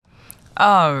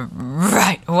All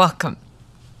right, welcome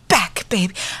back,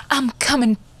 baby. I'm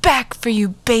coming back for you,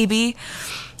 baby.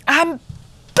 I'm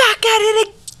back at it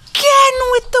again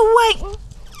with the white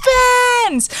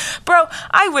vans. Bro,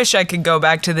 I wish I could go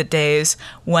back to the days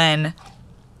when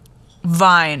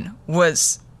Vine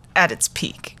was at its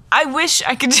peak. I wish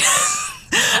I could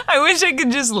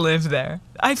just live there.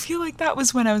 I feel like that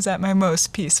was when I was at my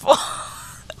most peaceful.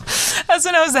 That's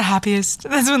when I was the happiest.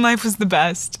 That's when life was the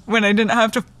best. When I didn't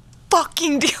have to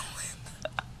fucking deal with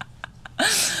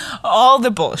all the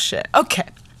bullshit. Okay.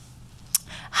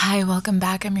 Hi, welcome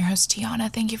back. I'm your host, Tiana.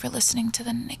 Thank you for listening to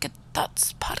the Naked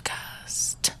Thoughts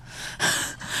podcast.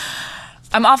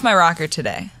 I'm off my rocker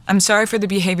today. I'm sorry for the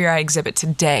behavior I exhibit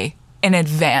today in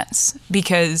advance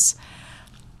because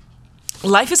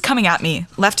life is coming at me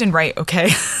left and right,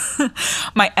 okay?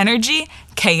 My energy,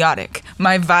 chaotic.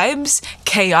 My vibes,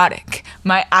 chaotic.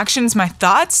 My actions, my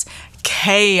thoughts,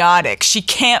 chaotic. She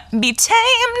can't be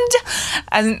tamed.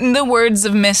 And in the words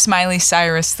of Miss Miley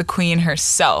Cyrus, the queen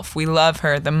herself, we love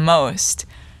her the most.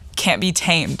 Can't be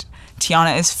tamed.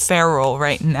 Tiana is feral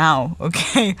right now,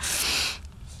 okay?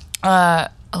 A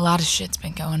lot of shit's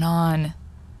been going on.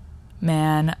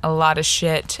 Man, a lot of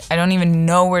shit. I don't even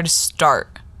know where to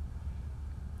start.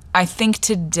 I think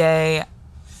today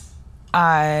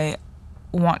I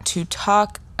want to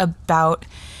talk about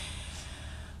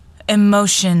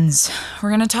emotions. We're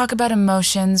going to talk about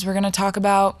emotions. We're going to talk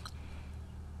about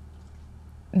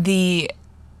the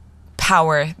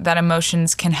power that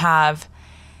emotions can have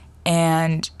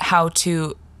and how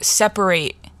to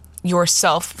separate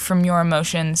yourself from your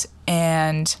emotions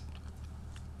and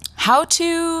how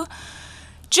to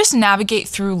just navigate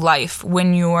through life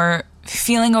when you're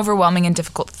feeling overwhelming and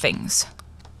difficult things.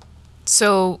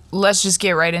 So let's just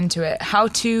get right into it. How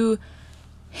to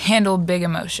handle big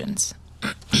emotions.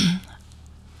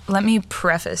 Let me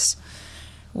preface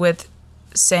with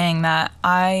saying that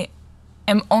I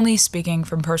am only speaking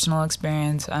from personal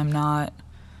experience. I'm not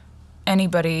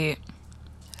anybody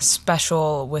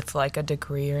special with like a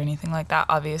degree or anything like that,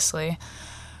 obviously.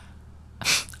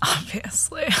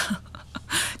 Obviously.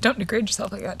 Don't degrade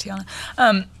yourself like that, Tiana.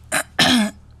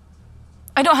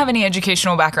 I don't have any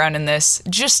educational background in this,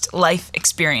 just life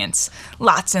experience.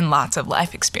 Lots and lots of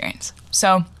life experience.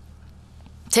 So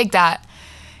take that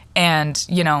and,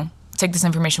 take this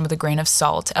information with a grain of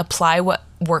salt. Apply what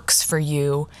works for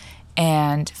you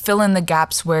and fill in the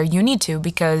gaps where you need to,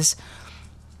 because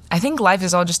I think life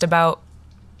is all just about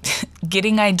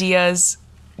getting ideas,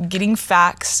 getting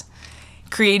facts,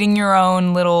 creating your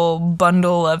own little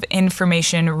bundle of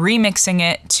information, remixing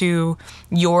it to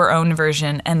your own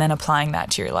version, and then applying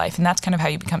that to your life. And that's kind of how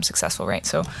you become successful, right?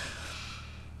 So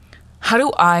how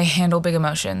do I handle big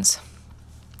emotions?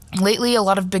 Lately, a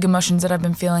lot of big emotions that I've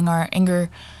been feeling are anger,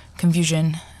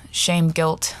 confusion, shame,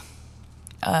 guilt,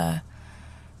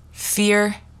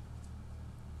 fear,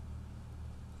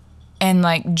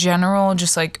 and generally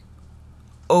just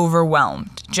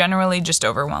overwhelmed.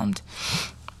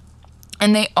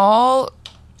 And they all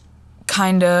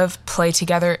kind of play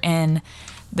together in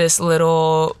this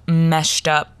little meshed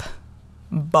up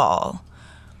ball.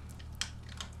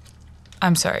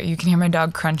 I'm sorry, you can hear my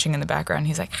dog crunching in the background.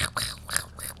 He's like,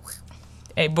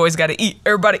 hey, boys gotta eat,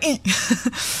 everybody eat.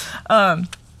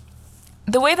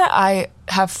 The way that I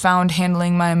have found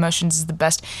handling my emotions is the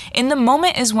best in the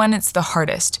moment is when it's the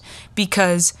hardest,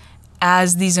 because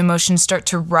as these emotions start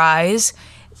to rise,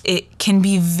 it can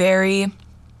be very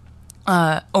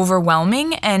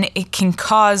overwhelming, and it can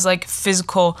cause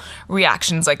physical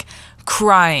reactions like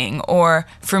crying, or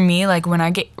for me, when I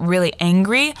get really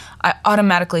angry, I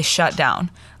automatically shut down.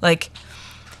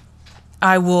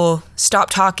 I will stop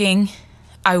talking,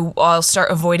 I'll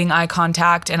start avoiding eye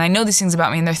contact, and I know these things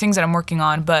about me, and they're things that I'm working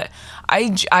on, but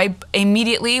I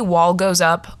immediately, wall goes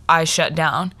up, I shut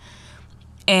down.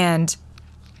 And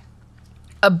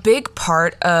a big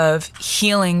part of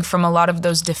healing from a lot of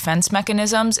those defense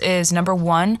mechanisms is, number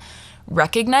one,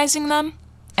 recognizing them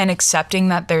and accepting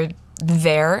that they're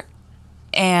there.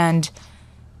 And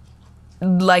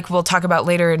we'll talk about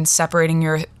later in separating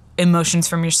your emotions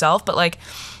from yourself, but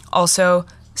also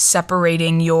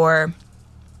separating your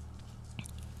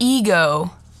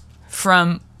ego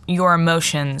from your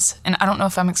emotions. And I don't know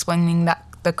if I'm explaining that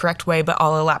the correct way, but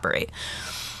I'll elaborate.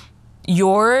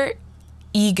 Your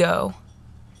ego,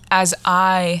 as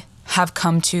I have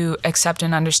come to accept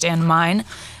and understand mine,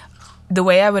 the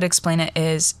way I would explain it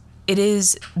is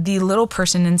the little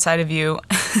person inside of you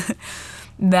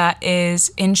that is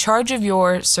in charge of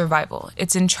your survival.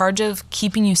 It's in charge of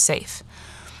keeping you safe.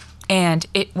 And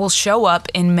it will show up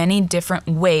in many different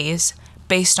ways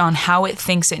based on how it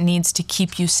thinks it needs to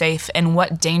keep you safe and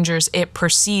what dangers it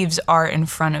perceives are in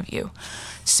front of you.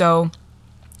 So,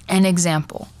 an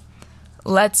example.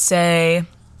 Let's say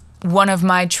one of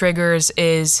my triggers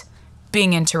is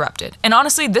being interrupted. And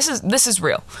honestly, this is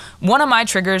real. One of my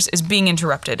triggers is being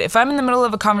interrupted. If I'm in the middle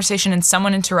of a conversation and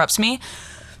someone interrupts me,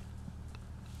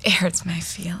 it hurts my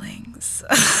feelings.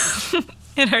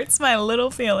 It hurts my little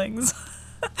feelings.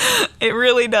 It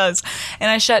really does.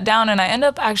 And I shut down and I end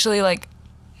up actually like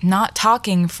not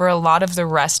talking for a lot of the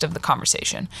rest of the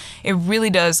conversation. It really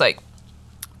does like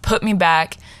put me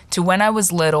back to when I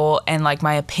was little and like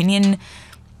my opinion,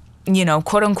 you know,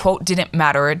 quote unquote, didn't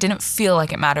matter. It didn't feel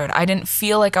like it mattered. I didn't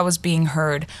feel like I was being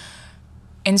heard.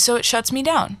 And so it shuts me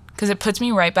down because it puts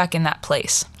me right back in that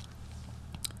place.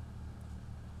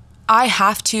 I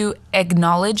have to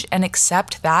acknowledge and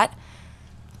accept that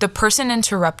the person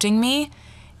interrupting me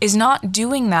is not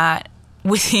doing that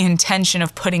with the intention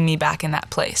of putting me back in that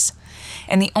place.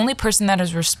 And the only person that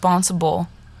is responsible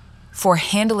for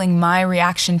handling my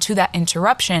reaction to that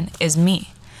interruption is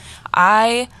me.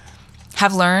 I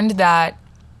have learned that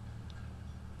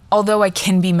although I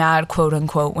can be mad, quote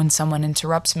unquote, when someone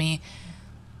interrupts me,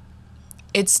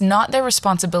 it's not their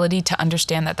responsibility to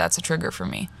understand that that's a trigger for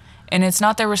me. And it's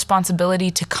not their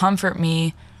responsibility to comfort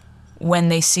me when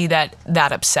they see that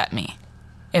upset me,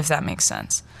 if that makes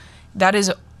sense. That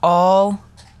is all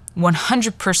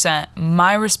 100%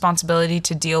 my responsibility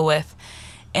to deal with.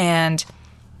 And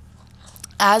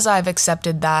as I've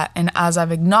accepted that and as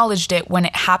I've acknowledged it, when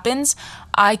it happens,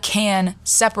 I can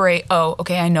separate, oh,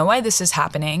 okay, I know why this is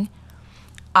happening.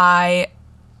 I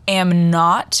am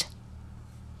not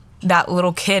that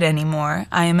little kid anymore.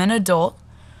 I am an adult.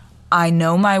 I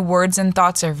know my words and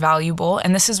thoughts are valuable.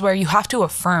 And this is where you have to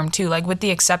affirm too, like with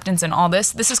the acceptance and all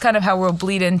this is kind of how we'll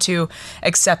bleed into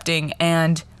accepting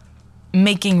and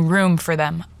making room for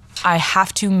them. I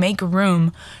have to make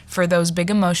room for those big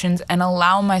emotions and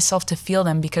allow myself to feel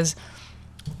them, because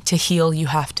to heal, you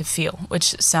have to feel,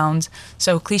 which sounds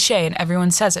so cliche and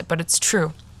everyone says it, but it's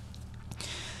true.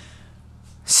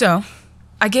 So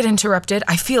I get interrupted.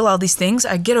 I feel all these things.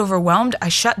 I get overwhelmed. I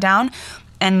shut down.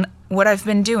 And what I've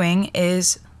been doing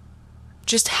is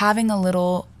just having a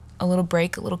little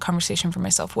break, a little conversation for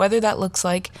myself, whether that looks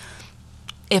like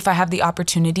if I have the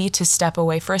opportunity to step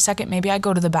away for a second, maybe I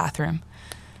go to the bathroom.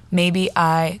 Maybe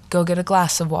I go get a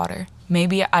glass of water.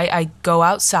 Maybe I go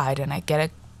outside and I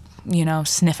get a,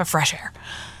 sniff of fresh air.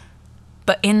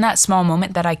 But in that small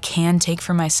moment that I can take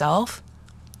for myself,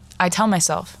 I tell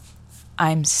myself,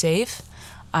 I'm safe,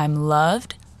 I'm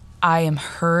loved, I am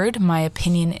heard, my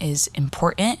opinion is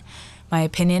important, my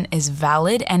opinion is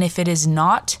valid, and if it is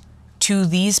not to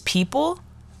these people,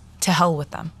 to hell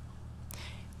with them.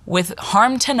 With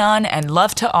harm to none and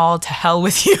love to all, to hell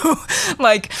with you.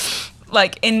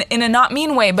 like in a not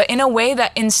mean way, but in a way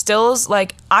that instills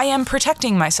like I am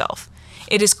protecting myself.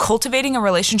 It is cultivating a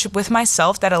relationship with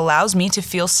myself that allows me to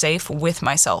feel safe with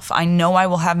myself. I know I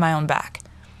will have my own back.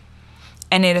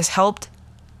 And it has helped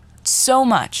so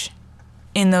much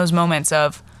in those moments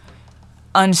of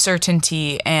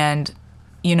uncertainty and,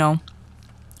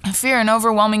 fear and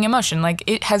overwhelming emotion. Like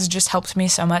it has just helped me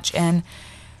so much. And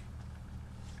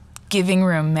giving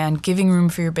room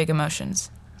for your big emotions.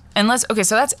 And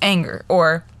so that's anger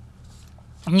or,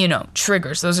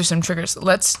 triggers. Those are some triggers.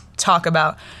 Let's talk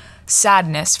about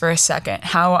sadness for a second,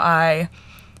 how I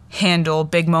handle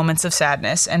big moments of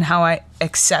sadness and how I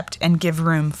accept and give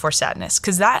room for sadness.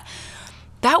 Because that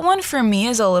one for me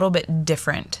is a little bit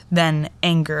different than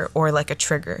anger or like a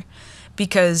trigger,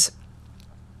 because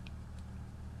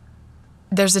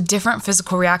there's a different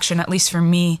physical reaction, at least for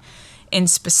me in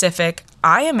specific.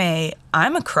 I'm a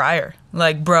crier.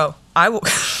 Like, bro, I will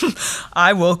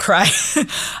cry.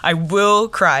 I will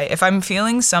cry. If I'm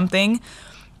feeling something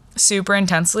super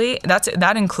intensely,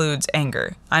 that includes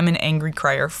anger. I'm an angry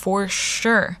crier for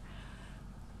sure.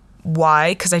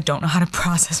 Why? Because I don't know how to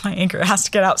process my anger. It has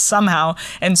to get out somehow.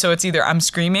 And so it's either I'm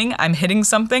screaming, I'm hitting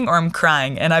something, or I'm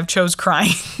crying. And I've chose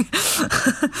crying.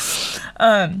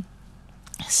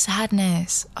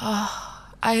 Sadness. Oh,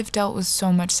 I have dealt with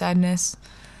so much sadness.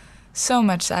 So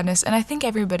much sadness. And I think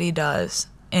everybody does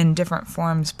in different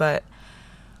forms. But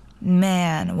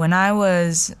man, when I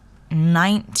was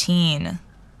 19,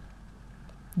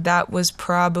 that was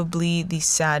probably the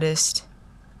saddest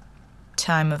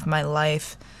time of my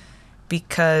life,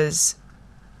 because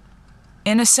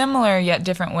in a similar yet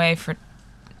different way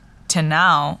to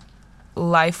now,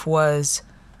 life was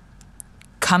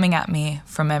coming at me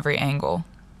from every angle.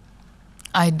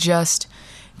 I'd just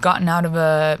gotten out of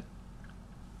a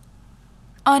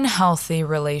unhealthy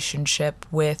relationship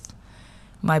with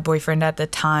my boyfriend at the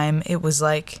time. It was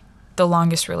like the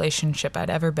longest relationship I'd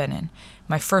ever been in.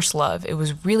 My first love. It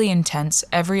was really intense.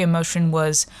 Every emotion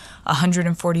was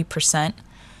 140%.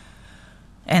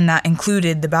 And that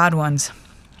included the bad ones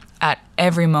at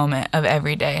every moment of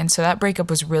every day. And so that breakup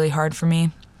was really hard for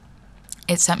me.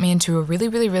 It sent me into a really,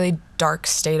 really, really dark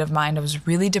state of mind. I was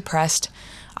really depressed.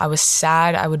 I was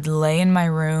sad. I would lay in my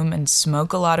room and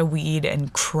smoke a lot of weed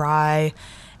and cry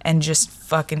and just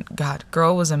fucking, God,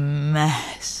 girl was a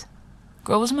mess.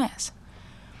 Girl was a mess.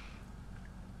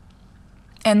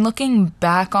 And looking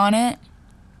back on it,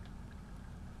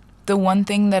 the one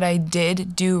thing that I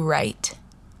did do right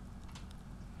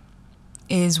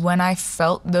is when I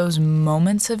felt those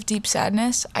moments of deep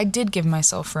sadness, I did give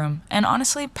myself room. And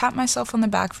honestly, pat myself on the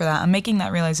back for that. I'm making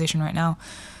that realization right now.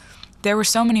 There were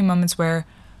so many moments where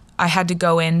I had to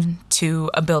go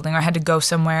into a building or I had to go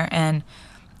somewhere and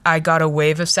I got a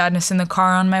wave of sadness in the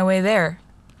car on my way there.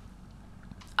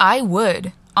 I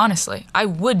would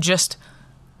just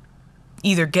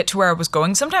either get to where I was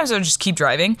going. Sometimes I would just keep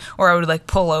driving or I would like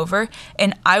pull over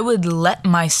and I would let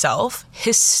myself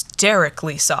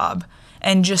hysterically sob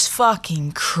and just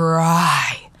fucking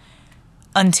cry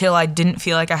until I didn't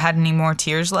feel like I had any more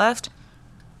tears left.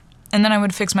 And then I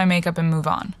would fix my makeup and move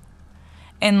on.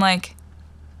 And like,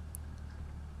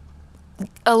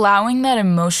 allowing that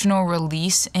emotional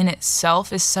release in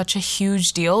itself is such a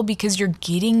huge deal because you're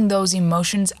getting those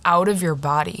emotions out of your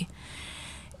body.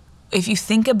 If you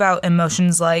think about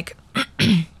emotions like,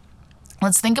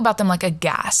 let's think about them like a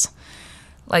gas.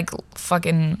 Like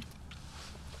fucking,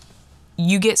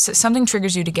 you get, something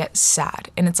triggers you to get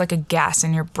sad and it's like a gas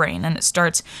in your brain and it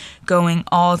starts going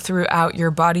all throughout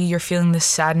your body. You're feeling this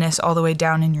sadness all the way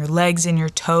down in your legs and your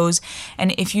toes.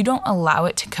 And if you don't allow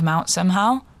it to come out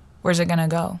somehow, where's it gonna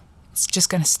go? It's just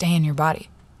gonna stay in your body.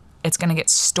 It's gonna get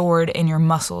stored in your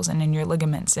muscles and in your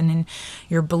ligaments and in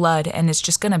your blood, and it's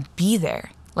just gonna be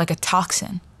there like a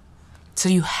toxin. So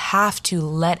you have to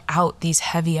let out these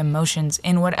heavy emotions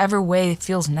in whatever way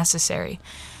feels necessary.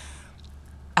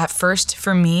 At first,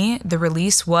 for me, the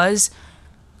release was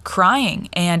crying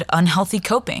and unhealthy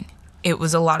coping. It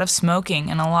was a lot of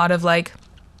smoking and a lot of like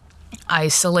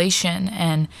isolation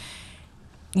and,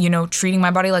 you know, treating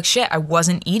my body like shit. I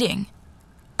wasn't eating.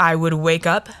 I would wake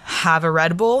up, have a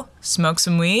Red Bull, smoke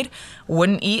some weed,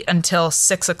 wouldn't eat until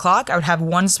 6 o'clock. I would have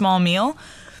one small meal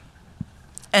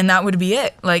and that would be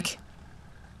it. Like,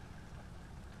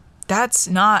 that's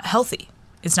not healthy.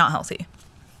 It's not healthy.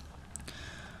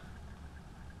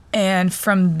 And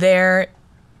from there,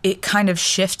 it kind of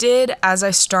shifted as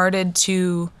I started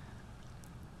to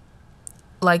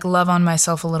like love on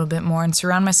myself a little bit more and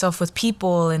surround myself with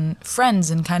people and friends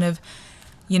and kind of,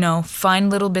 you know, find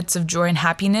little bits of joy and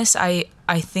happiness. I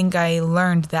think I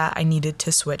learned that I needed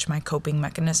to switch my coping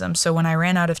mechanism. So when I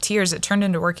ran out of tears, it turned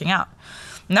into working out.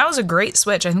 And that was a great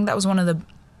switch. I think that was one of the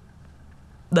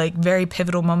like very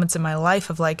pivotal moments in my life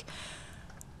of like,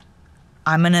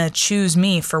 I'm going to choose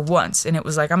me for once. And it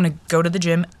was like, I'm going to go to the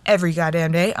gym every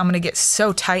goddamn day. I'm going to get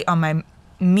so tight on my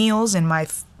meals and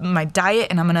my diet,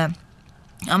 and I'm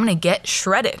going to get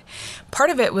shredded.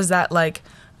 Part of it was that like,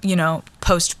 you know,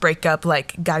 post breakup,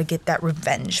 like got to get that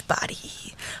revenge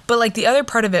body. But like the other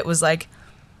part of it was like,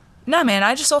 nah, man,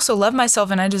 I just also love myself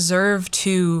and I deserve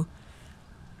to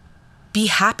be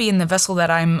happy in the vessel that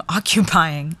I'm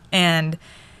occupying and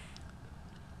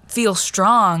feel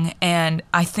strong. And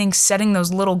I think setting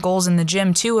those little goals in the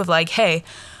gym too of like, hey,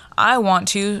 I want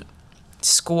to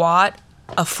squat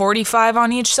a 45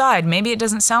 on each side. Maybe it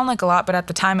doesn't sound like a lot, but at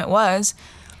the time it was.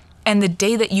 And the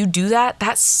day that you do that,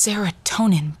 that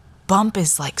serotonin bump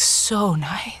is like so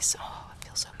nice. Oh, it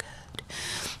feels so good.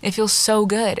 It feels so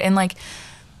good. And like,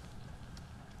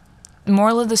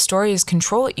 moral of the story is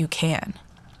control what you can.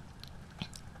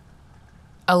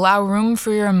 Allow room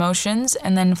for your emotions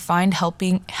and then find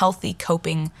healthy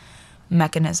coping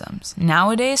mechanisms.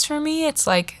 Nowadays for me, it's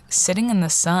like sitting in the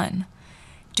sun,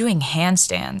 doing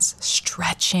handstands,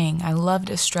 stretching. I love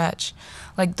to stretch.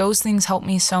 Like those things help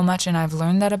me so much, and I've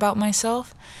learned that about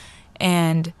myself.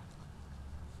 And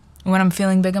when I'm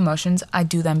feeling big emotions, I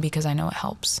do them because I know it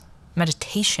helps.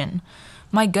 Meditation,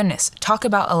 my goodness, talk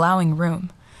about allowing room.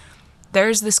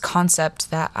 There's this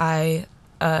concept that I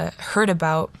heard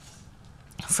about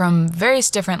from various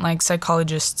different like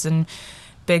psychologists and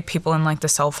big people in like the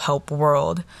self-help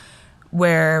world,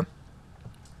 where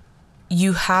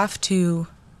you have to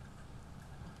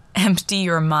empty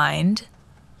your mind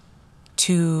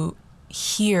to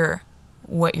hear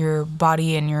what your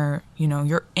body and your, you know,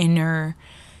 your inner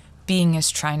being is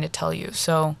trying to tell you.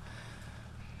 So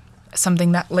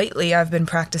something that lately I've been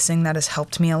practicing that has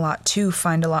helped me a lot too,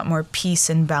 find a lot more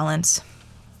peace and balance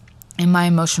in my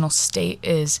emotional state,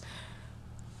 is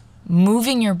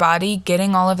moving your body,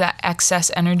 getting all of that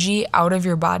excess energy out of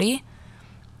your body,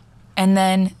 and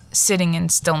then sitting in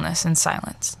stillness and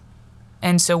silence.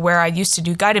 And so where I used to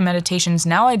do guided meditations,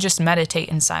 now I just meditate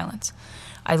in silence.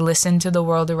 I listen to the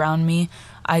world around me.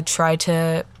 I try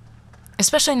to,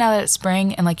 especially now that it's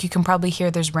spring and like you can probably hear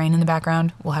there's rain in the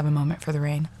background. We'll have a moment for the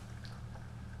rain.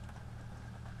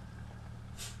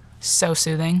 So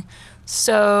soothing.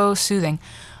 So soothing.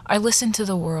 I listen to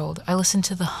the world. I listen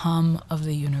to the hum of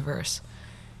the universe.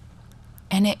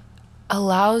 And it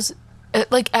allows,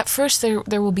 like at first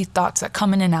there will be thoughts that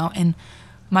come in and out. And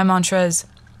my mantra is,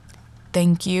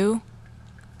 thank you,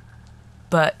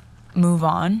 but move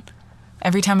on.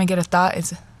 Every time I get a thought,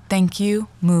 it's thank you,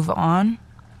 move on,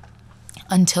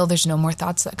 until there's no more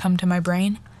thoughts that come to my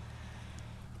brain.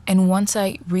 And once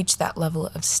I reach that level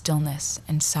of stillness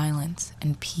and silence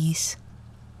and peace,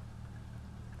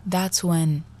 that's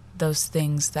when those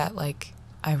things that like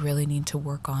I really need to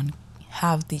work on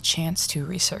have the chance to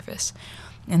resurface.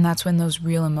 And that's when those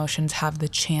real emotions have the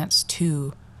chance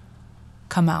to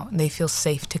come out. They feel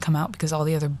safe to come out because all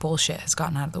the other bullshit has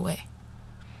gotten out of the way.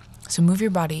 So move your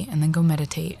body and then go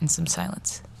meditate in some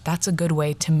silence. That's a good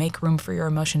way to make room for your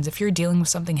emotions. If you're dealing with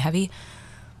something heavy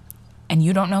and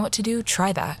you don't know what to do,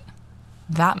 try that.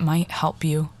 That might help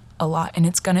you a lot. And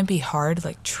it's going to be hard.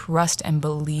 Like, trust and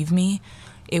believe me,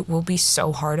 it will be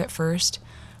so hard at first.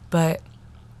 But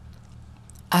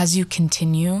as you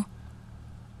continue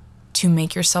to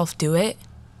make yourself do it,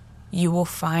 you will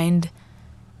find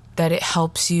that it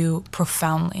helps you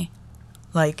profoundly.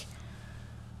 Like,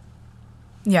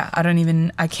 yeah,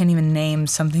 I can't even name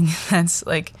something that's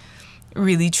like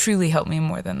really truly helped me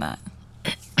more than that.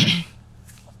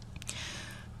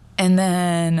 And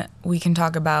then we can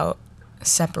talk about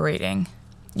separating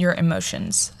your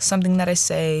emotions. Something that I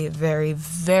say very,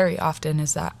 very often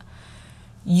is that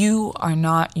you are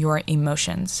not your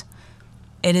emotions.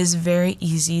 It is very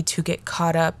easy to get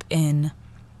caught up in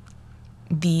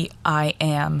the I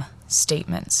am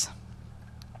statements.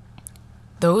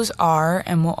 Those are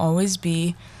and will always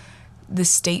be the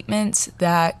statements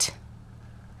that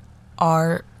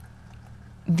are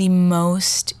the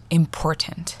most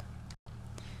important.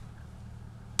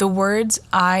 The words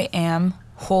I am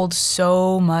hold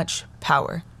so much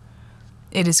power.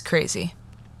 It is crazy.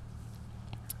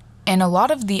 And a lot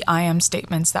of the I am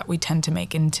statements that we tend to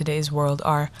make in today's world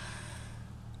are,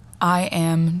 I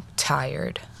am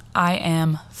tired. I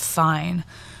am fine.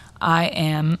 I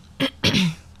am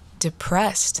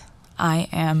depressed. I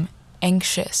am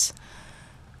anxious.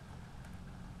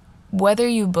 Whether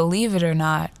you believe it or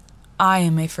not, I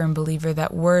am a firm believer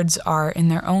that words are, in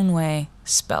their own way,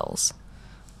 spells.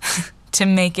 To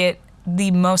make it the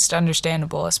most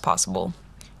understandable as possible,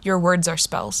 your words are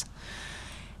spells.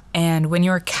 And when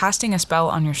you're casting a spell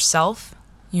on yourself,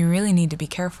 you really need to be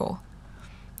careful.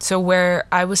 So where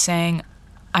I was saying,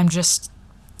 I'm just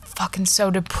fucking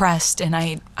so depressed and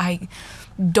I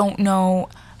don't know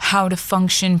how to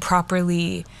function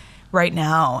properly right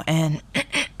now and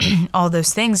all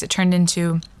those things, it turned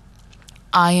into,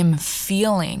 I am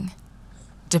feeling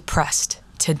depressed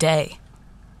today.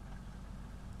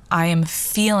 I am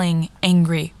feeling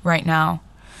angry right now.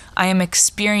 I am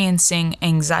experiencing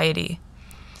anxiety.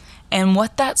 And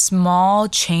what that small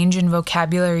change in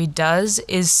vocabulary does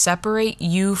is separate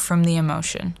you from the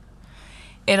emotion.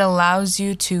 It allows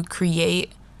you to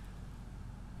create,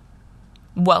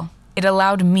 it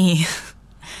allowed me,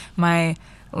 my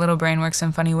little brain works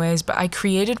in funny ways, but I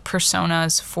created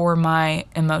personas for my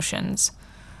emotions.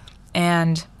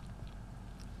 And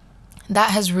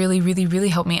that has really, really, really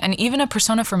helped me. And even a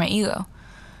persona for my ego.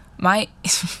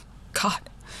 God.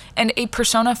 And a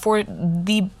persona for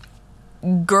the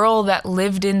girl that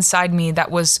lived inside me that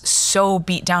was so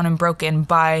beat down and broken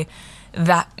by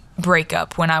that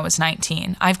breakup when I was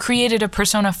 19. I've created a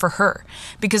persona for her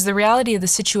because the reality of the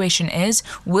situation is,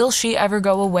 will she ever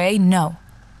go away? No.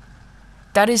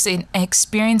 That is an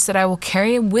experience that I will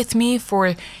carry with me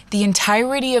for the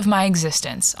entirety of my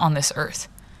existence on this earth.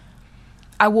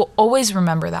 I will always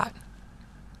remember that.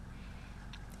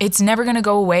 It's never going to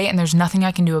go away, and there's nothing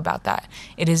I can do about that.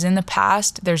 It is in the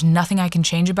past. There's nothing I can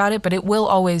change about it, but it will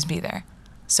always be there.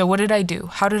 So what did I do?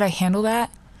 How did I handle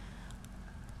that?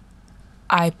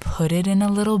 I put it in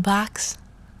a little box.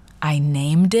 I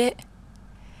named it,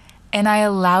 and I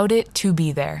allowed it to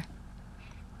be there.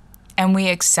 And we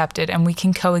accept it, and we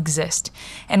can coexist.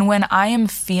 And when I am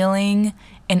feeling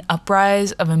an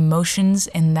uprise of emotions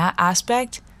in that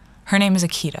aspect, her name is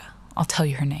Akita. I'll tell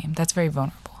you her name. That's very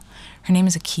vulnerable. Her name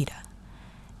is Akita.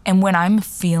 And when I'm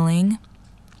feeling,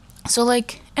 so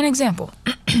like an example,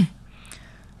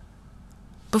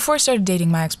 before I started dating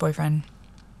my ex-boyfriend,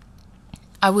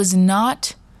 I was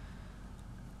not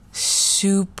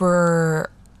super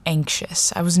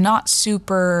anxious. I was not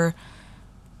super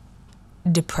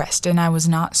depressed, and I was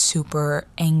not super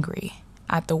angry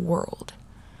at the world.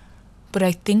 But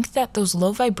I think that those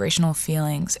low vibrational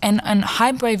feelings and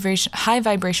high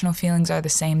vibrational feelings are the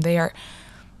same. They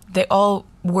all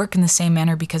work in the same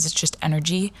manner because it's just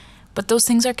energy, but those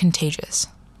things are contagious.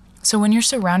 So when you're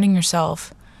surrounding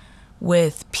yourself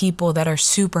with people that are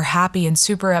super happy and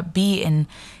super upbeat and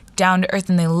down to earth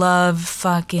and they love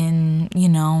fucking,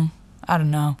 I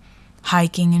don't know,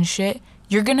 hiking and shit,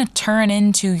 you're gonna turn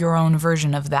into your own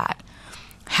version of that.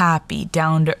 Happy,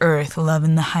 down to earth,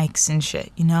 loving the hikes and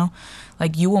shit,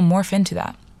 Like, you will morph into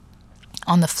that.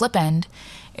 On the flip end,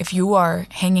 if you are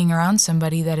hanging around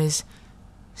somebody that is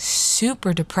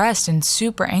super depressed and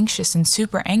super anxious and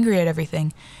super angry at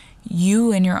everything,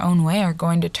 you in your own way are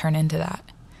going to turn into that.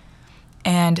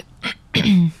 And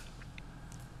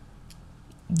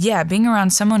yeah, being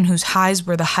around someone whose highs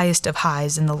were the highest of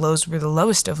highs and the lows were the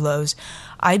lowest of lows,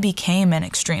 I became an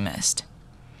extremist.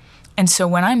 And so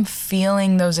when I'm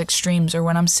feeling those extremes or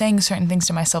when I'm saying certain things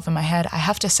to myself in my head, I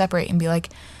have to separate and be like,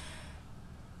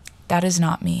 that is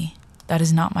not me. That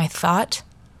is not my thought.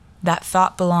 That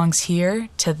thought belongs here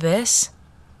to this.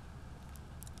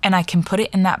 And I can put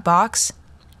it in that box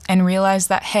and realize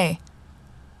that, hey,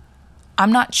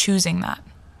 I'm not choosing that.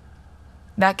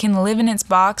 That can live in its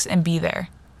box and be there,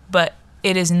 but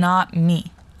it is not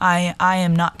me. I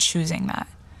am not choosing that.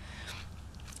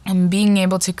 And being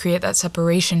able to create that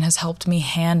separation has helped me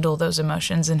handle those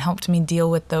emotions and helped me deal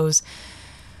with those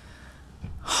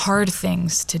hard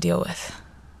things to deal with.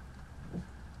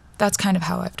 That's kind of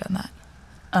how I've done that.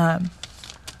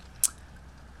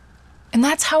 And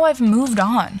that's how I've moved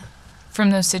on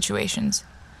from those situations.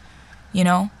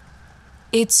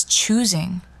 It's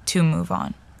choosing to move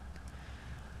on.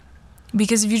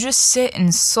 Because if you just sit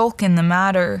and sulk in the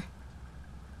matter,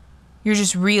 you're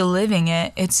just reliving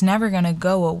it, it's never going to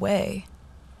go away.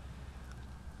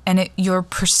 And your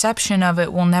perception of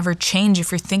it will never change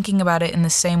if you're thinking about it in the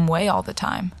same way all the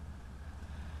time.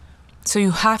 So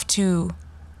you have to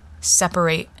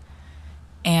separate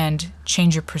and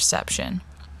change your perception.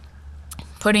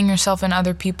 Putting yourself in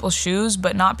other people's shoes,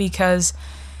 but not because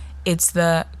it's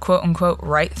the quote-unquote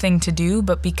right thing to do,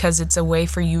 but because it's a way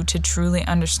for you to truly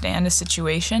understand a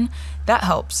situation, that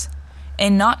helps.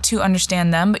 And not to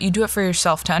understand them, but you do it for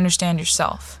yourself, to understand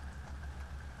yourself.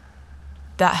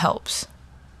 That helps.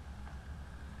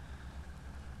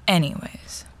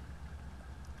 Anyways.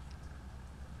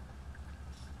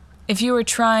 If you were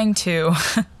trying to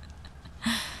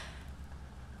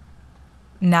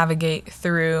navigate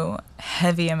through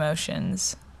heavy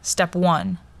emotions, step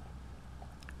 1,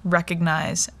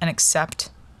 recognize and accept.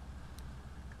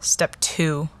 Step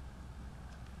 2,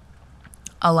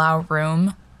 allow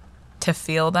room to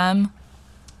feel them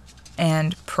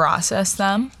and process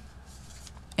them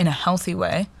in a healthy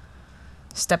way.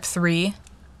 Step 3,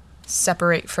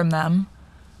 separate from them.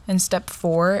 And step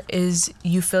 4 is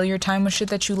you fill your time with shit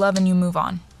that you love and you move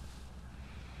on.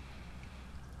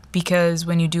 Because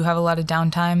when you do have a lot of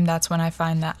downtime, that's when I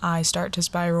find that I start to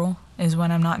spiral, is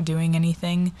when I'm not doing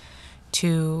anything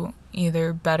to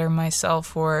either better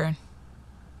myself or,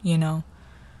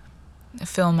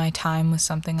 fill my time with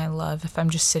something I love. If I'm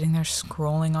just sitting there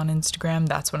scrolling on Instagram,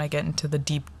 that's when I get into the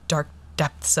deep, dark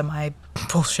depths of my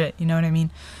bullshit. You know what I mean?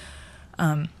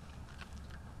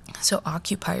 So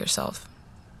occupy yourself.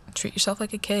 Treat yourself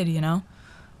like a kid,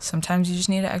 Sometimes you just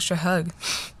need an extra hug.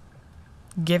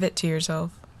 Give it to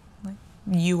yourself. Like,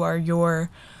 you are your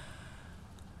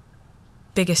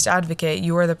biggest advocate.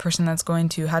 You are the person that's going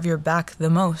to have your back the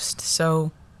most.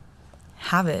 So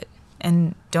have it.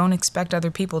 And don't expect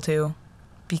other people to,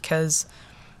 because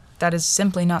that is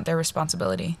simply not their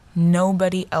responsibility.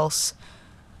 Nobody else.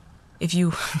 If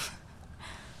you...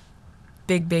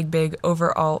 big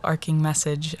overall arcing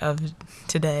message of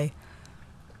today.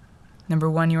 Number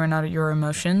 1, you are not your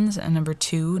emotions. And number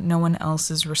 2, no one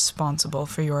else is responsible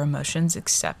for your emotions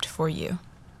except for you.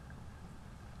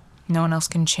 No one else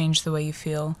can change the way you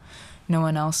feel.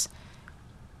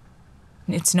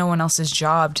 It's no one else's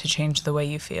job to change the way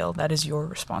you feel. That is your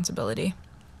responsibility.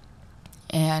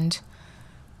 And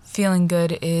feeling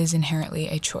good is inherently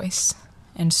a choice.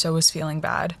 And so is feeling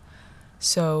bad.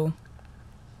 So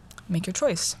make your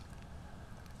choice.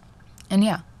 And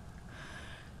yeah,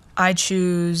 I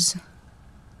choose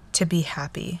to be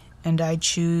happy. And I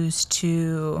choose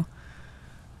to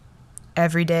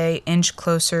every day inch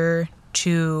closer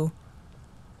to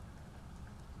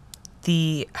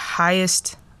the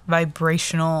highest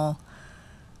vibrational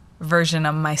version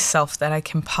of myself that I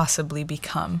can possibly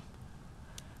become.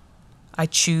 I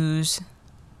choose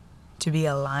to be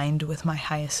aligned with my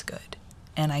highest good.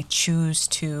 And I choose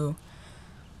to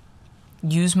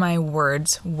use my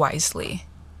words wisely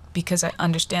because I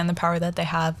understand the power that they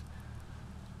have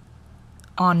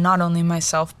on not only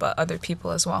myself, but other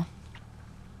people as well.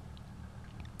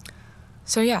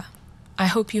 So yeah, I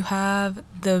hope you have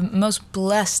the most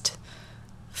blessed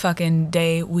fucking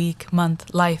day, week,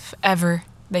 month, life ever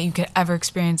that you could ever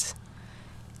experience.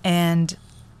 And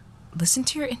listen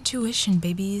to your intuition,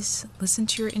 babies. Listen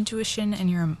to your intuition and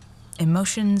your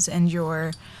emotions and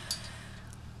your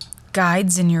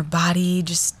guides in your body.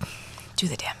 Just do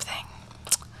the damn thing.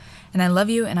 And I love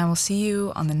you, and I will see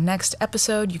you on the next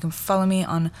episode. You can follow me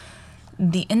on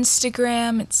the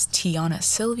Instagram. It's Tiana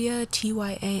Sylvia,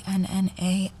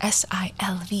 TYANNA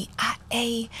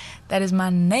SILVIA. That is my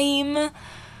name.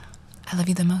 I love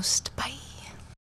you the most. Bye.